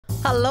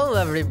Hello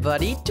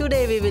everybody,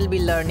 today we will be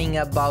learning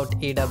about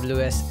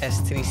AWS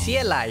S3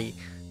 CLI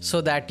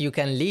so that you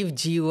can leave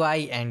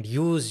GUI and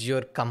use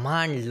your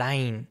command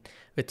line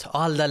with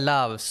all the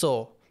love.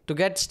 So to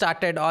get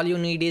started, all you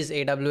need is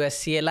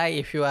AWS CLI.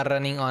 If you are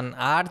running on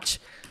Arch,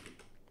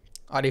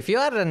 or if you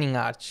are running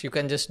Arch, you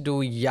can just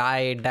do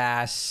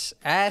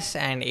 -s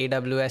and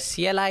AWS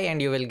CLI and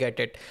you will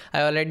get it.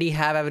 I already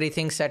have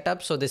everything set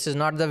up, so this is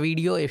not the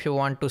video. If you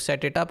want to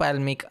set it up, I'll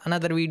make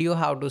another video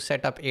how to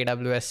set up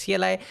AWS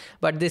CLI.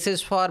 But this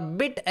is for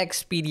bit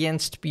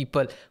experienced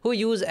people who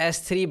use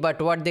S3, but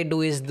what they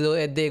do is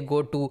they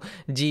go to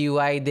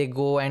GUI, they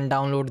go and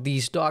download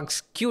these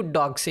dogs, cute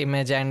dogs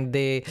image, and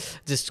they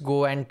just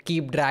go and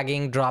keep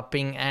dragging,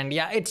 dropping, and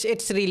yeah,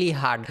 it's really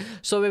hard.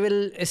 So we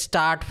will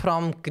start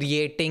from creating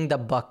the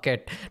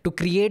bucket. To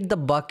create the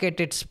bucket,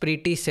 it's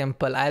pretty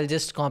simple. I'll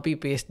just copy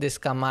paste this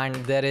command.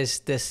 There is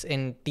this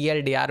in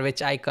TLDR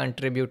which I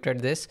contributed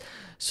this,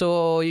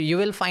 so you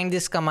will find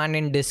this command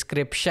in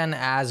description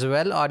as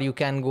well, or you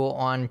can go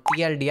on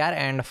TLDR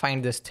and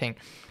find this thing.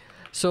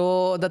 So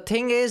the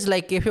thing is,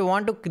 like, if you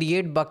want to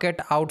create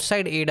bucket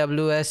outside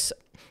AWS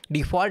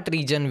default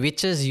region,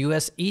 which is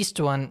US East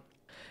 1,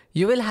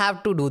 you will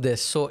have to do this.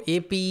 So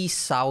AP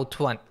South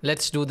 1,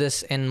 let's do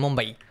this in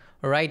Mumbai,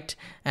 right?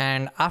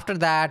 And after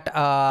that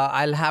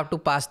I'll have to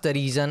pass the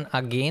region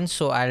again,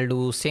 so I'll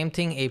do same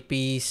thing, AP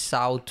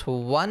South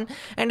 1.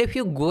 And if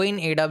you go in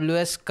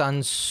AWS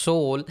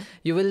console,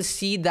 you will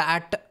see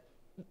that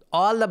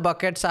all the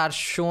buckets are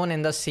shown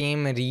in the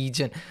same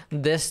region.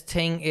 This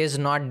thing is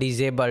not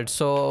disabled.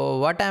 So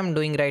what I'm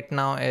doing right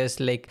now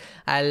is, like,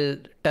 I'll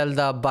tell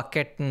the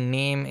bucket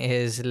name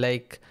is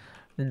like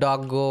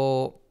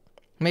doggo,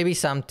 maybe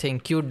something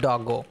cute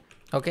doggo,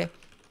 okay?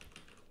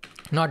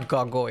 Not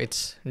goggo,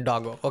 it's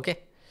doggo, okay?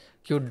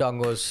 Cute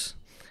doggos,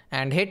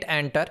 and hit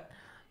enter,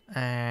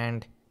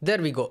 and there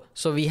we go.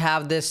 So we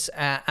have this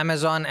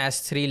Amazon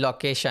S3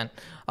 location.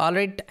 All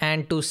right,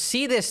 and to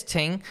see this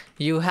thing,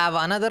 you have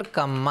another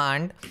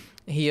command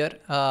here.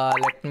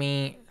 Let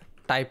me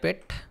type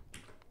it.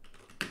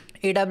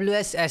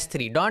 AWS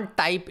S3. Don't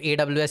type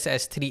AWS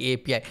S3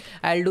 API.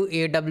 I'll do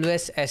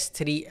AWS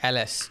S3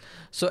 LS.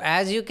 So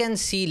as you can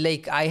see,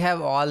 like, I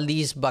have all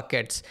these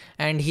buckets,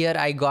 and here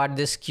I got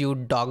this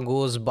cute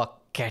doggos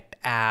bucket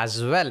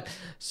as well.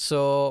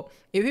 So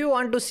if you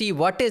want to see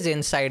what is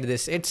inside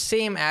this, it's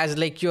same as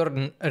like your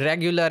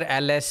regular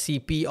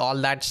LSCP, all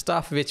that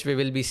stuff, which we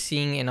will be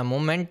seeing in a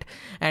moment.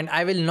 And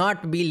I will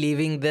not be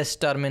leaving this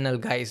terminal,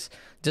 guys.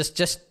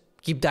 Just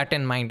keep that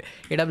in mind.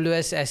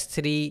 AWS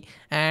S3,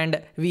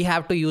 and we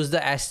have to use the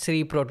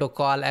S3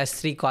 protocol,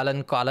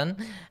 S3::,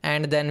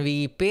 and then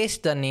we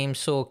paste the name.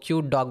 So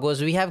cute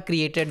doggos, we have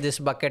created this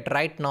bucket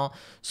right now,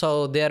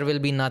 so there will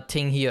be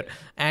nothing here.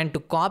 And to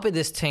copy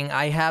this thing,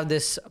 I have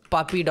this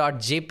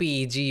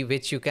puppy.jpeg,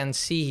 which you can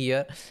see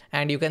here,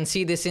 and you can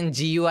see this in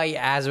GUI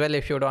as well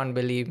if you don't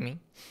believe me,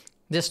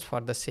 just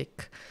for the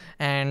sake.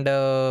 And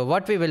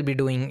what we will be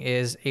doing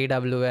is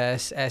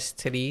AWS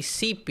S3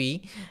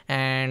 CP,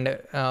 and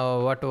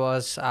what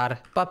was our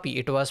puppy?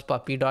 It was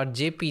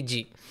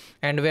puppy.jpg.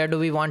 And where do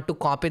we want to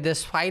copy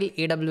this file?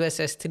 AWS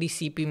S3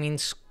 CP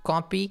means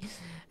copy.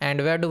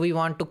 And where do we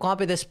want to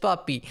copy this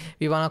puppy?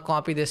 We want to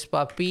copy this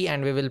puppy,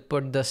 and we will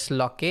put this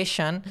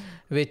location,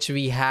 which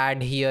we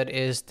had here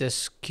is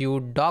this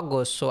cute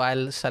doggo. So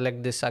I'll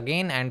select this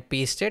again and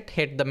paste it,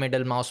 hit the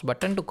middle mouse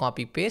button to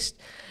copy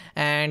paste,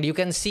 and you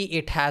can see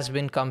it has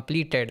been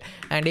completed.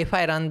 And if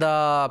I run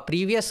the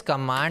previous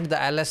command,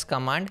 the ls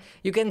command,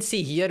 you can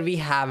see here we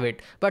have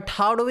it. But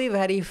how do we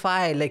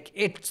verify like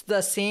it's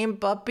the same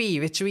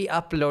puppy which we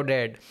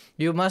uploaded?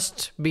 You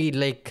must be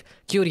like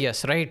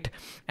curious, right?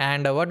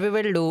 And what we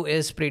will do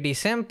is pretty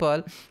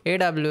simple.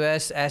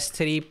 AWS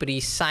S3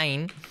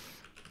 pre-sign,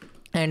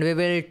 and we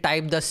will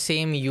type the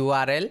same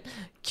URL,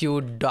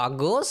 cute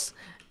doggos,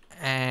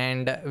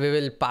 and we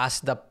will pass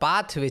the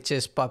path, which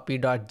is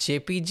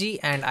puppy.jpg,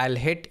 and I'll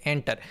hit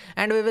enter,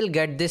 and we will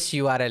get this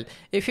URL.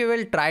 If you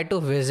will try to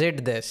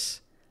visit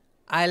this,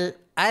 I'll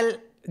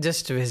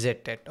just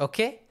visit it,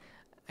 okay?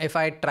 If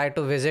I try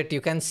to visit,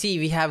 you can see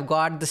we have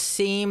got the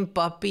same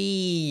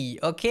puppy,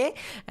 okay?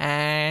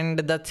 And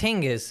the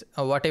thing is,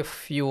 what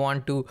if you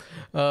want to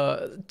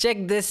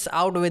check this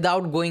out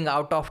without going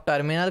out of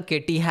terminal?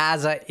 Kitty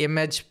has an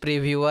image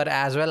previewer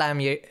as well. I'm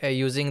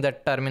using the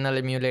terminal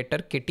emulator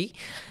Kitty.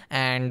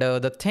 And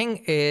the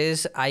thing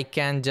is, I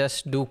can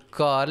just do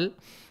curl,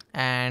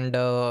 and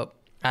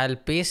I'll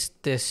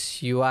paste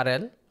this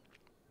URL,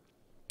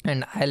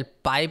 and I'll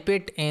pipe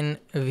it in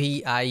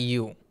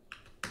VIU.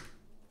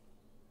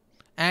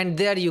 And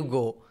there you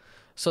go.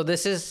 So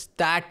this is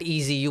that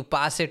easy. You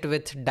pass it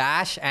with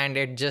dash, and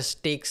it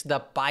just takes the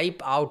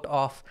pipe out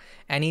of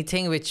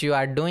anything which you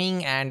are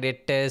doing, and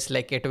it is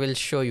like it will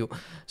show you.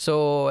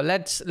 So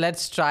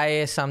let's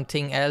try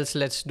something else.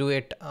 Let's do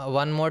it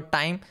one more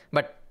time.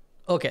 But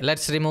okay,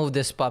 let's remove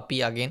this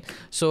puppy again.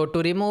 So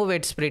to remove,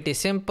 it's pretty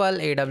simple.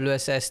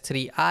 AWS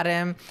S3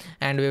 RM,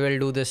 and we will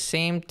do the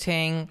same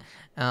thing.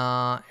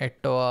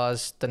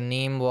 The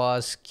name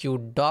was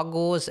cute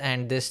doggos,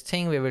 and this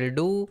thing we will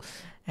do,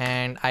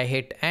 and I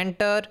hit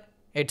enter,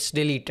 it's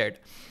deleted.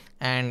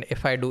 And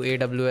if I do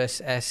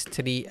AWS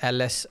S3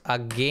 ls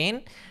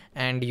again,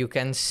 and you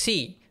can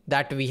see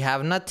that we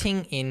have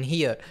nothing in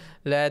here.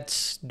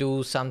 Let's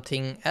do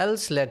something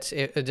else. Let's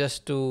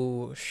just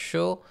to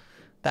show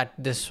that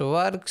this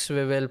works,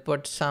 we will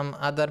put some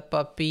other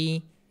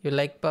puppy. You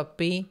like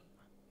puppy?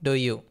 Do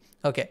you?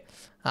 Okay.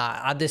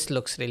 This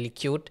looks really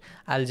cute.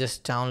 I'll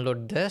just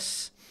download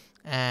this,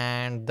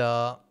 and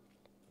the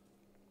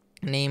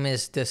name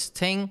is this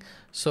thing.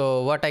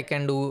 So what I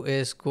can do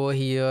is go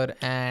here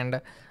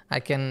and I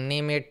can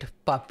name it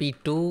puppy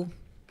 2.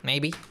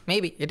 Maybe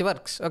it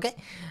works. Okay,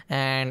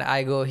 and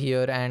I go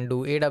here and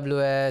do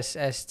AWS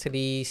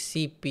S3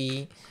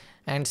 CP,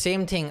 and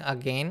same thing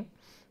again.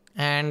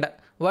 And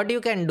what you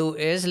can do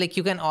is, like,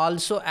 you can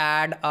also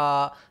add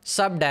a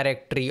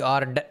subdirectory, or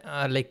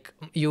like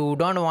you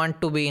don't want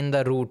to be in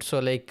the root, so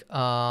like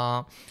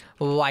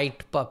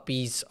white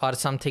puppies or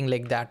something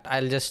like that.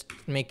 I'll just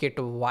make it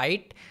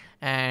white,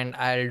 and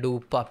I'll do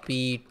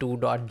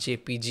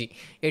puppy2.jpg.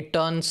 It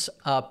turns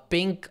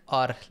pink,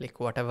 or like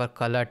whatever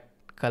color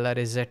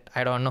is it,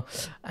 I don't know.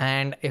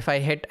 And if I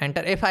hit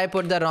enter, if I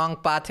put the wrong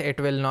path,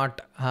 it will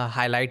not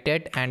highlight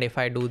it, and if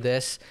I do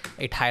this,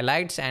 it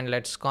highlights. And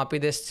let's copy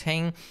this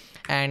thing,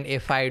 and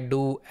if I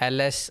do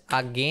ls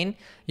again,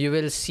 you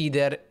will see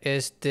there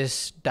is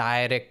this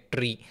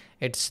directory.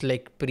 It's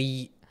like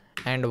pre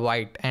and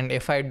white. And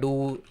if I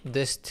do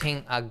this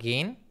thing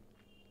again,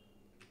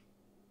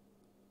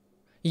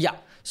 yeah,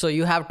 so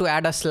you have to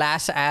add a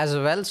slash as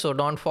well. So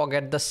don't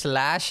forget the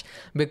slash,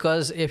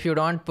 because if you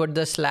don't put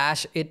the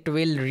slash, it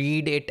will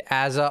read it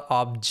as a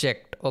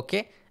object.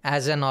 Okay,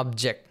 as an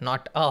object,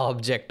 not a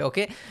object.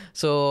 Okay,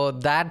 so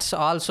that's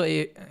also,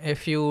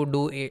 if you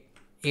do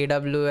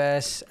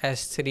AWS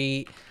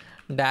S3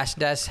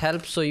 --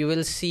 help, so you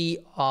will see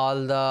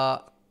all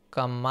the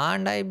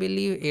command, I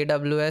believe,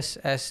 AWS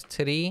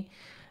S3,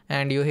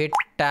 and you hit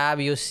tab,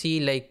 you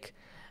see like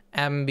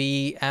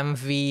MB,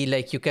 MV,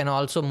 like you can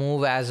also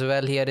move as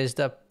well. Here is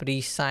the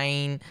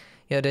pre-sign,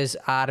 here is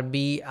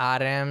RB,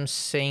 RM,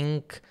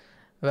 sync,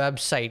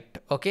 website.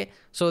 Okay,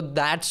 so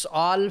that's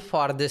all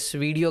for this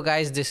video,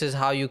 guys. This is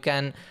how you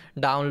can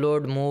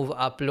download, move,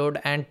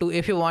 upload, and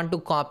if you want to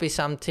copy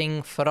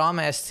something from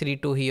S3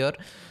 to here,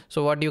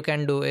 so what you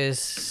can do is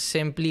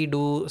simply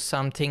do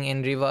something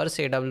in reverse.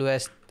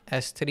 AWS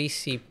S3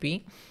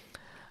 CP,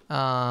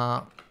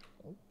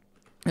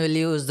 we'll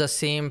use the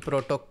same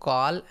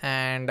protocol,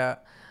 and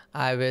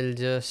I will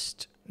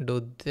just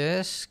do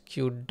this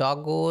cute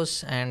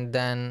doggos, and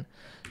then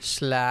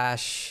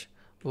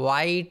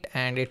 /white,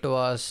 and it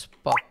was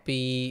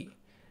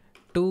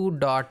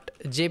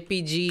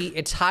puppy2.jpg.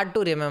 It's hard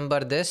to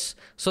remember this,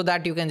 so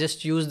that you can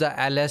just use the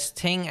ls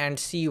thing and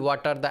see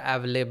what are the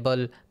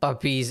available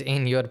puppies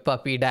in your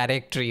puppy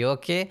directory.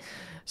 Okay,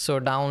 so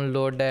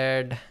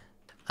downloaded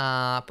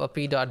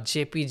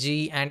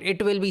puppy.jpg, and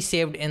it will be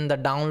saved in the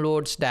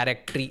downloads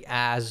directory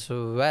as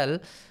well.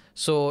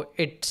 So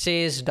it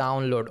says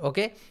download.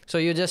 Okay, so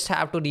you just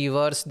have to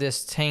reverse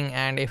this thing,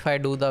 and if I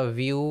do the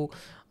view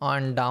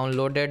on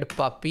downloaded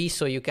puppy,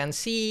 so you can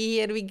see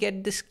here we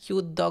get this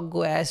cute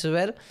doggo as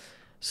well.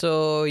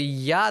 So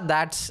yeah,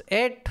 that's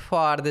it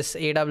for this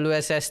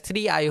AWS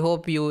S3. I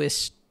hope you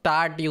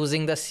start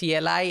using the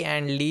CLI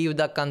and leave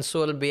the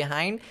console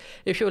behind.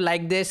 If you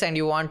like this and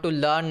you want to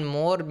learn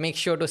more, make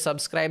sure to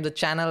subscribe the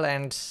channel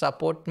and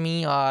support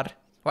me or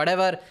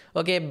whatever.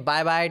 Okay,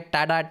 bye bye,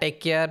 tada,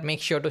 take care.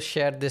 Make sure to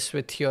share this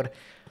with your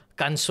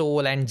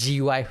console and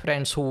GUI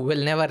friends who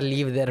will never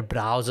leave their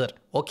browser.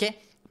 Okay,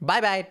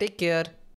 bye bye, take care.